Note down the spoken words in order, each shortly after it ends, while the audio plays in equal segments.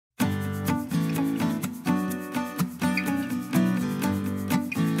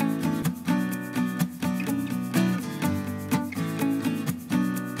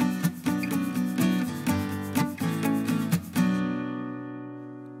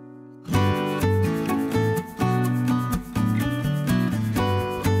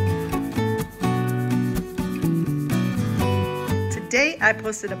Today I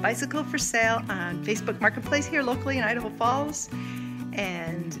posted a bicycle for sale on Facebook Marketplace here locally in Idaho Falls,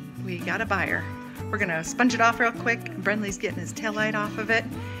 and we got a buyer. We're gonna sponge it off real quick. Brentley's getting his tail light off of it,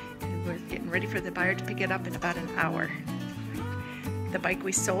 and we're getting ready for the buyer to pick it up in about an hour. The bike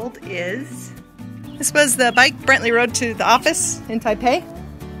we sold is... This was the bike Brentley rode to the office in Taipei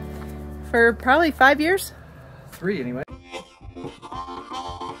for probably 5 years. 3 anyway.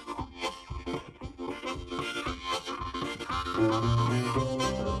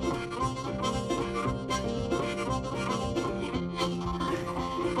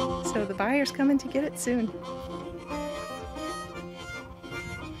 So the buyer's coming to get it soon.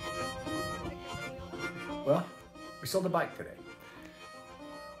 Well, we sold a bike today.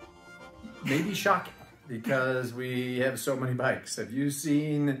 Maybe shocking because we have so many bikes. Have you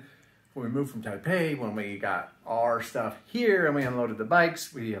seen when we moved from Taipei, when we got our stuff here and we unloaded the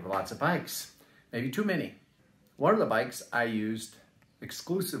bikes, we have lots of bikes, maybe too many. One of the bikes I used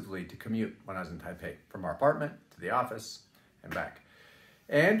exclusively to commute when I was in Taipei, from our apartment to the office and back.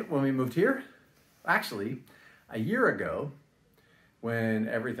 And when we moved here, actually a year ago, when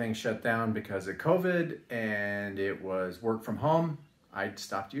everything shut down because of COVID and it was work from home, I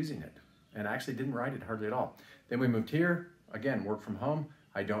stopped using it and I actually didn't ride it hardly at all. Then we moved here, again, work from home.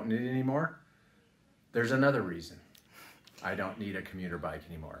 I don't need it anymore. There's another reason I don't need a commuter bike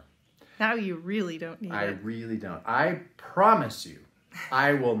anymore. Now you really don't need it. I really don't. I promise you,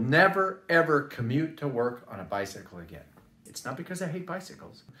 I will never, ever commute to work on a bicycle again. It's not because I hate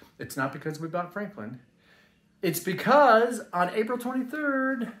bicycles. It's not because we bought Franklin. It's because on April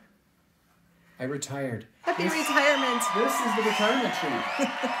 23rd, I retired. Happy retirement. This is the retirement tree.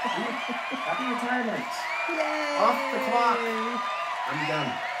 Happy retirement. Yay. Off the clock. I'm done.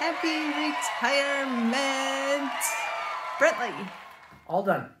 Happy retirement. Brentley. All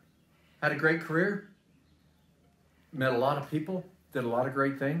done. Had a great career. Met a lot of people. Did a lot of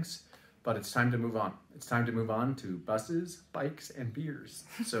great things. But it's time to move on. It's time to move on to buses, bikes, and beers.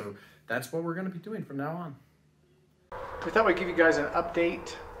 So that's what we're going to be doing from now on. We thought we'd give you guys an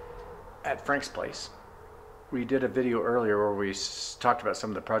update at Frank's place. We did a video earlier where we talked about some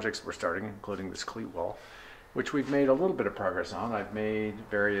of the projects we're starting, including this cleat wall, which we've made a little bit of progress on. I've made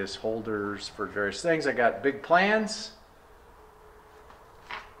various holders for various things. I got big plans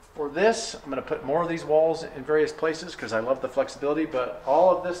for this. I'm going to put more of these walls in various places because I love the flexibility, but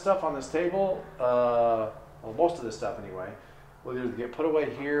all of this stuff on this table, well, most of this stuff anyway, will either get put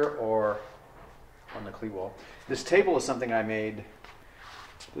away here or on the cleat wall. This table is something I made.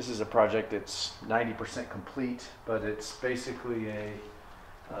 This is a project that's 90% complete, but it's basically a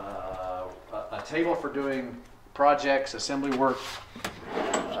table for doing projects, assembly work.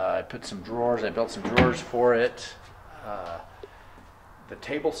 I put some drawers, I built some drawers for it. The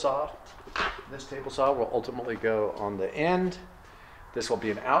table saw, this table saw will ultimately go on the end. This will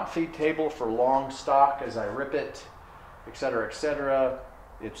be an outfeed table for long stock as I rip it, etc., etc.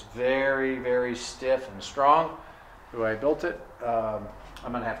 It's very, very stiff and strong, the way I built it. I'm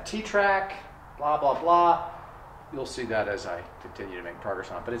going to have T-track, blah, blah, blah. You'll see that as I continue to make progress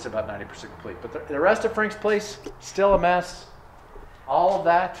on it, but it's about 90% complete. But the rest of Frank's place, still a mess. All of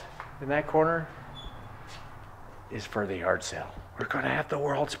that in that corner is for the yard sale. We're going to have the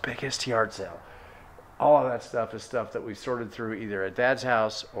world's biggest yard sale. All of that stuff is stuff that we sorted through either at Dad's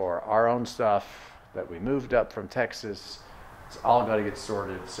house or our own stuff that we moved up from Texas. It's all got to get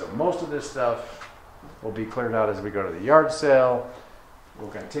sorted. So most of this stuff will be cleared out as we go to the yard sale. We'll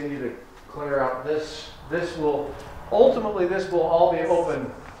continue to clear out this. This will all be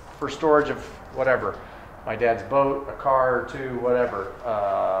open for storage of whatever. My dad's boat, a car or two, whatever.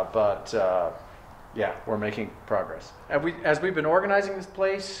 Yeah, we're making progress. As we've been organizing this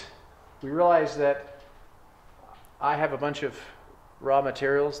place, we realized that I have a bunch of raw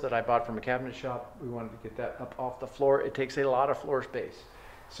materials that I bought from a cabinet shop. We wanted to get that up off the floor. It takes a lot of floor space.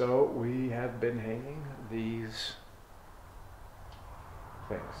 So we have been hanging these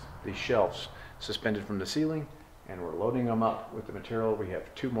things, these shelves suspended from the ceiling, and we're loading them up with the material. We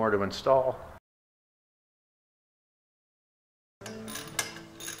have 2 more to install.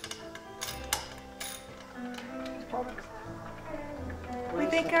 We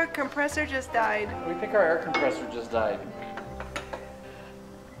think our compressor just died. We think our air compressor just died.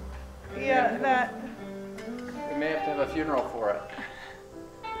 Yeah, that. We may have to have a funeral for it.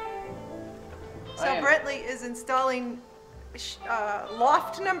 So Brentley is installing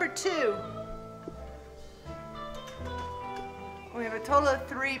loft number 2. We have a total of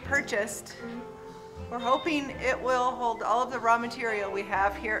 3 purchased. We're hoping it will hold all of the raw material we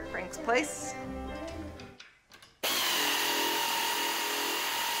have here at Frank's place.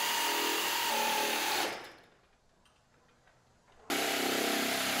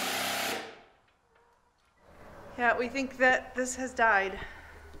 Yeah, we think that this has died.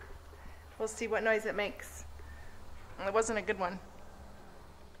 We'll see what noise it makes. It wasn't a good one.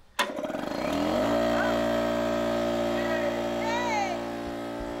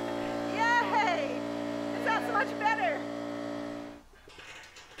 Yay! It sounds much better.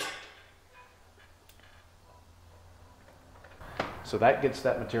 So that gets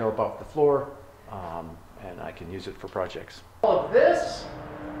that material up off the floor, and I can use it for projects. All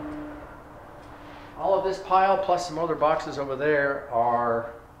of this pile plus some other boxes over there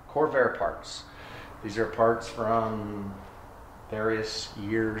are Corvair parts. These are parts from various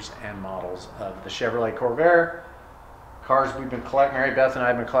years and models of the Chevrolet Corvair. Cars we've been collecting, Mary Beth and I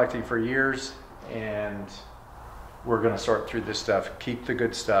have been collecting for years, and we're going to sort through this stuff, keep the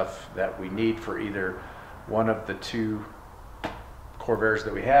good stuff that we need for either one of the two Corvairs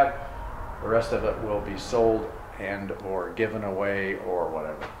that we have. The rest of it will be sold and or given away or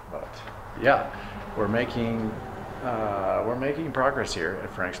whatever. But yeah, we're making progress here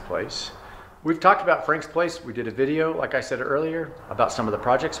at Frank's Place. We've talked about Frank's Place. We did a video, like I said earlier, about some of the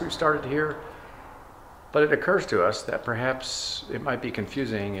projects we've started here. But it occurs to us that perhaps it might be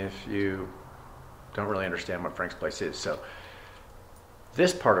confusing if you don't really understand what Frank's Place is. So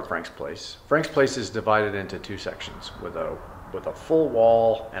this part of Frank's Place is divided into two sections with a full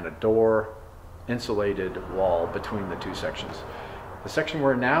wall and a door, insulated wall between the two sections. The section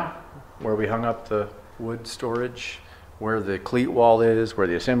we're in now, where we hung up the wood storage, where the cleat wall is, where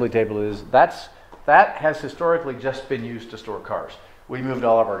the assembly table is, that has historically just been used to store cars. We moved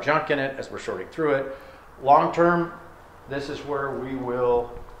all of our junk in it as we're sorting through it. Long term, this is where we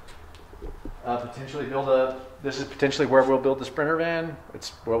will potentially this is potentially where we'll build the Sprinter van.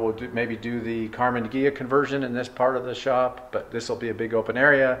 It's where we'll maybe do the Karmann Ghia conversion in this part of the shop, but this will be a big open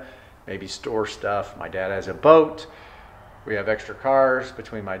area, maybe store stuff. My dad has a boat. We have extra cars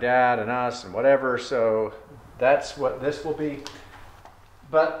between my dad and us and whatever, so that's what this will be.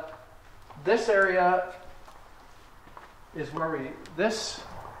 But this area is where this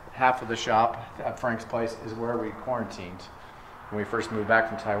half of the shop at Frank's Place is where we quarantined. When we first moved back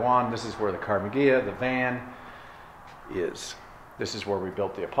from Taiwan, this is where the Karmann Ghia, the van, is. This is where we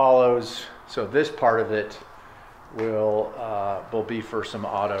built the Apollos. So this part of it will be for some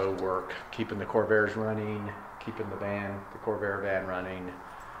auto work, keeping the Corvairs running, keeping the Corvair van running.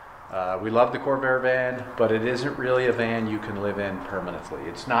 We love the Corvair van, but it isn't really a van you can live in permanently.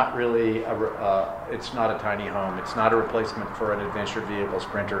 It's not really it's not a tiny home. It's not a replacement for an adventure vehicle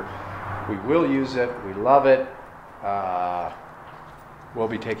Sprinter. We will use it. We love it. We'll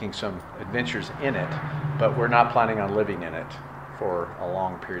be taking some adventures in it, but we're not planning on living in it for a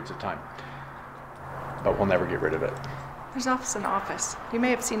long periods of time. But we'll never get rid of it. There's also an office. You may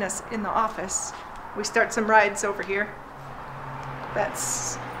have seen us in the office. We start some rides over here.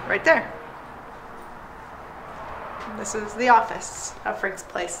 That's right there. This is the office of Frank's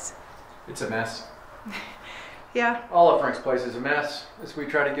Place. It's a mess. Yeah. All of Frank's Place is a mess. As we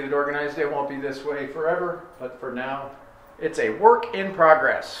try to get it organized, it won't be this way forever, but for now, it's a work in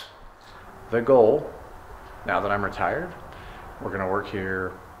progress. The goal, now that I'm retired, we're going to work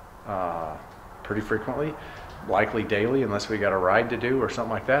here pretty frequently, likely daily, unless we got a ride to do or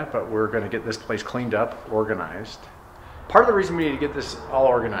something like that, but we're going to get this place cleaned up, organized. Part of the reason we need to get this all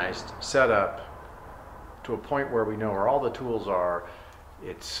organized, set up to a point where we know where all the tools are,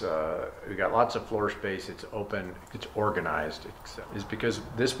 we got lots of floor space, it's open, it's organized, is because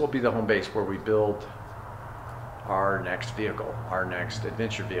this will be the home base where we build our next vehicle, our next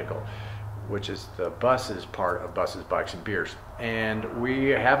adventure vehicle, which is the buses part of Buses, Bikes, and Beers. And we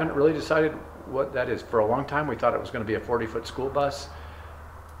haven't really decided what that is. For a long time, we thought it was going to be a 40-foot school bus.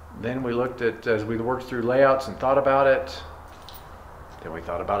 Then we looked at, as we worked through layouts and thought about it, then we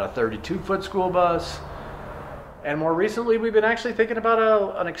thought about a 32-foot school bus. And more recently, we've been actually thinking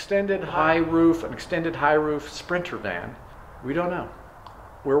about an extended high roof Sprinter van. We don't know.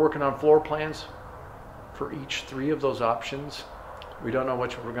 We're working on floor plans for each three of those options. We don't know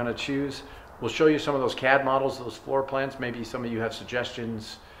which we're going to choose. We'll show you some of those CAD models, those floor plans. Maybe some of you have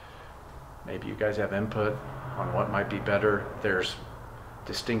suggestions. Maybe you guys have input on what might be better. There's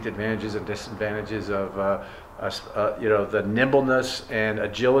distinct advantages and disadvantages of the nimbleness and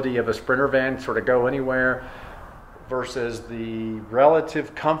agility of a Sprinter van, sort of go anywhere, versus the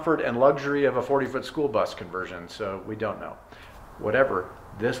relative comfort and luxury of a 40-foot school bus conversion. So we don't know. Whatever,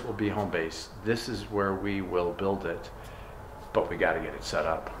 this will be home base. This is where we will build it, but we got to get it set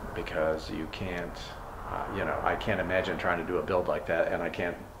up, because you can't, I can't imagine trying to do a build like that and I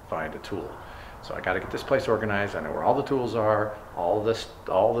can't find a tool. So I got to get this place organized. I know where all the tools are, all this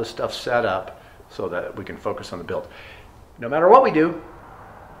stuff set up, so that we can focus on the build. No matter what we do,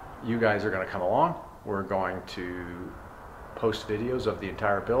 you guys are going to come along. we're going to post videos of the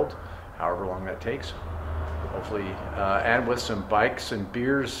entire build, however long that takes, hopefully, and with some bikes and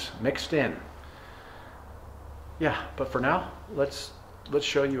beers mixed in. Yeah, but for now, let's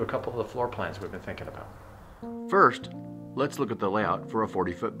show you a couple of the floor plans we've been thinking about. First, let's look at the layout for a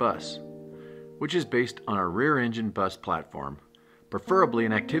 40-foot bus, which is based on a rear-engine bus platform, preferably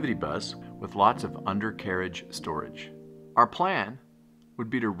an activity bus with lots of undercarriage storage. Our plan would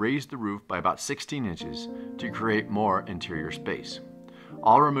be to raise the roof by about 16 inches to create more interior space.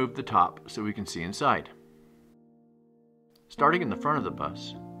 I'll remove the top so we can see inside. Starting in the front of the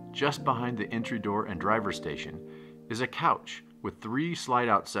bus, just behind the entry door and driver's station, is a couch with 3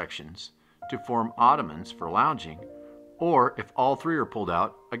 slide-out sections to form ottomans for lounging, or if all 3 are pulled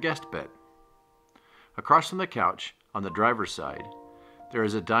out, a guest bed. Across from the couch, on the driver's side, there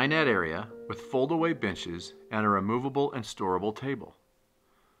is a dinette area with fold-away benches and a removable and storable table.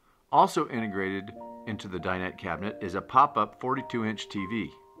 Also integrated into the dinette cabinet is a pop-up 42-inch TV.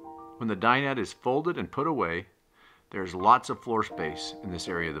 When the dinette is folded and put away, there's lots of floor space in this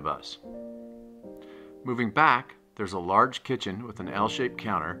area of the bus. Moving back, there's a large kitchen with an L-shaped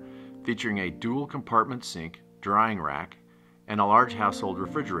counter featuring a dual compartment sink, drying rack, and a large household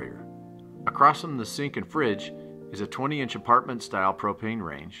refrigerator. Across from the sink and fridge is a 20-inch apartment-style propane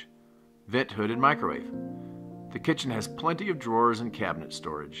range, vent hood, and microwave. The kitchen has plenty of drawers and cabinet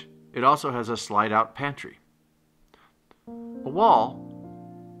storage. It also has a slide-out pantry. A wall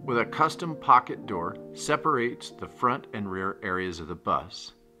with a custom pocket door separates the front and rear areas of the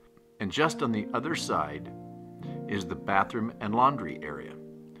bus, and just on the other side is the bathroom and laundry area.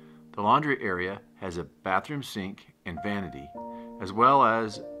 The laundry area has a bathroom sink and vanity, as well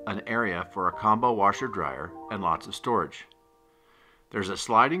as an area for a combo washer-dryer and lots of storage. There's a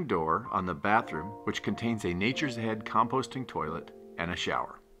sliding door on the bathroom which contains a Nature's Head composting toilet and a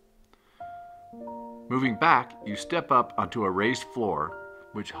shower. Moving back, you step up onto a raised floor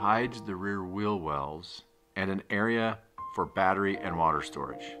which hides the rear wheel wells and an area for battery and water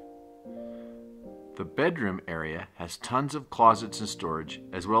storage. The bedroom area has tons of closets and storage,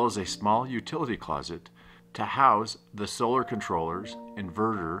 as well as a small utility closet to house the solar controllers,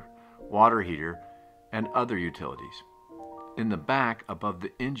 inverter, water heater, and other utilities. In the back, above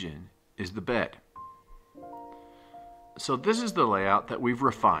the engine, is the bed. So this is the layout that we've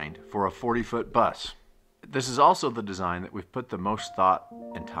refined for a 40-foot bus. This is also the design that we've put the most thought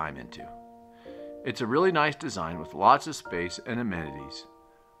and time into. It's a really nice design with lots of space and amenities,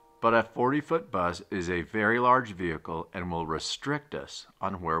 but a 40-foot bus is a very large vehicle and will restrict us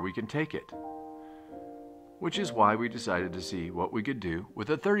on where we can take it, which is why we decided to see what we could do with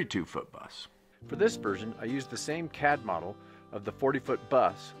a 32-foot bus. For this version, I used the same CAD model of the 40-foot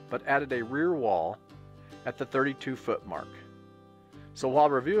bus, but added a rear wall at the 32-foot mark. So while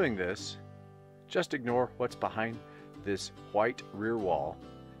reviewing this, just ignore what's behind this white rear wall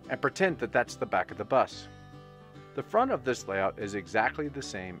and pretend that that's the back of the bus. The front of this layout is exactly the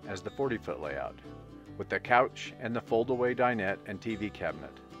same as the 40-foot layout, with the couch and the fold-away dinette and TV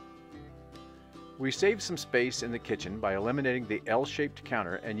cabinet. We saved some space in the kitchen by eliminating the L-shaped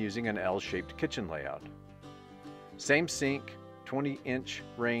counter and using an L-shaped kitchen layout. Same sink, 20-inch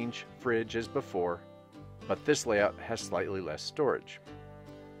range fridge as before, but this layout has slightly less storage.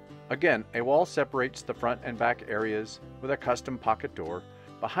 Again, a wall separates the front and back areas with a custom pocket door,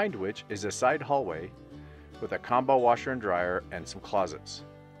 behind which is a side hallway with a combo washer and dryer and some closets.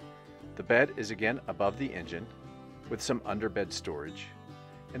 The bed is again above the engine with some underbed storage,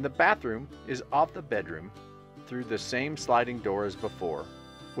 and the bathroom is off the bedroom through the same sliding door as before,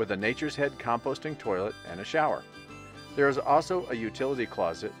 with a Nature's Head composting toilet and a shower. There is also a utility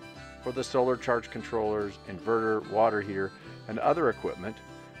closet for the solar charge controllers, inverter, water heater, and other equipment,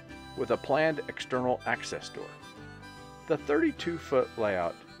 with a planned external access door. The 32-foot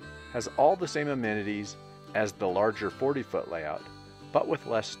layout has all the same amenities as the larger 40-foot layout, but with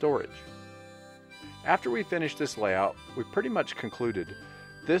less storage. After we finished this layout, we pretty much concluded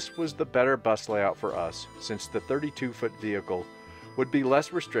this was the better bus layout for us, since the 32-foot vehicle would be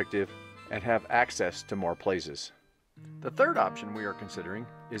less restrictive and have access to more places. The third option we are considering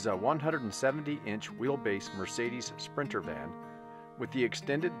is a 170-inch wheelbase Mercedes Sprinter van with the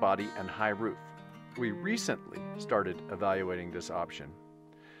extended body and high roof. We recently started evaluating this option,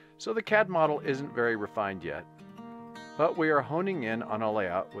 so the CAD model isn't very refined yet, but we are honing in on a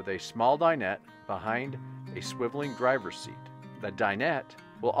layout with a small dinette behind a swiveling driver's seat. The dinette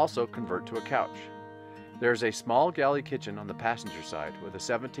will also convert to a couch. There's a small galley kitchen on the passenger side with a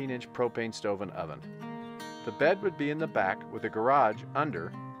 17-inch propane stove and oven. The bed would be in the back with a garage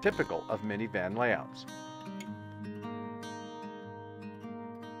under, typical of minivan layouts.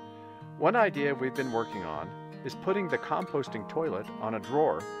 One idea we've been working on is putting the composting toilet on a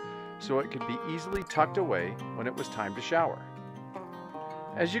drawer so it could be easily tucked away when it was time to shower.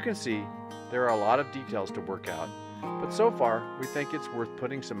 As you can see, there are a lot of details to work out, but so far we think it's worth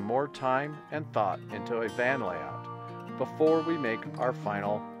putting some more time and thought into a van layout before we make our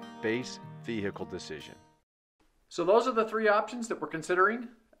final base vehicle decision. So those are the three options that we're considering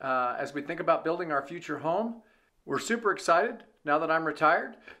as we think about building our future home. We're super excited now that I'm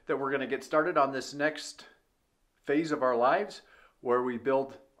retired that we're going to get started on this next phase of our lives where we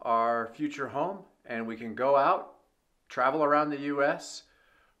build our future home and we can go out, travel around the U.S.,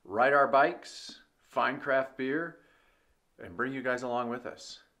 ride our bikes, find craft beer, and bring you guys along with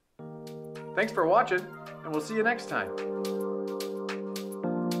us. Thanks for watching, and we'll see you next time.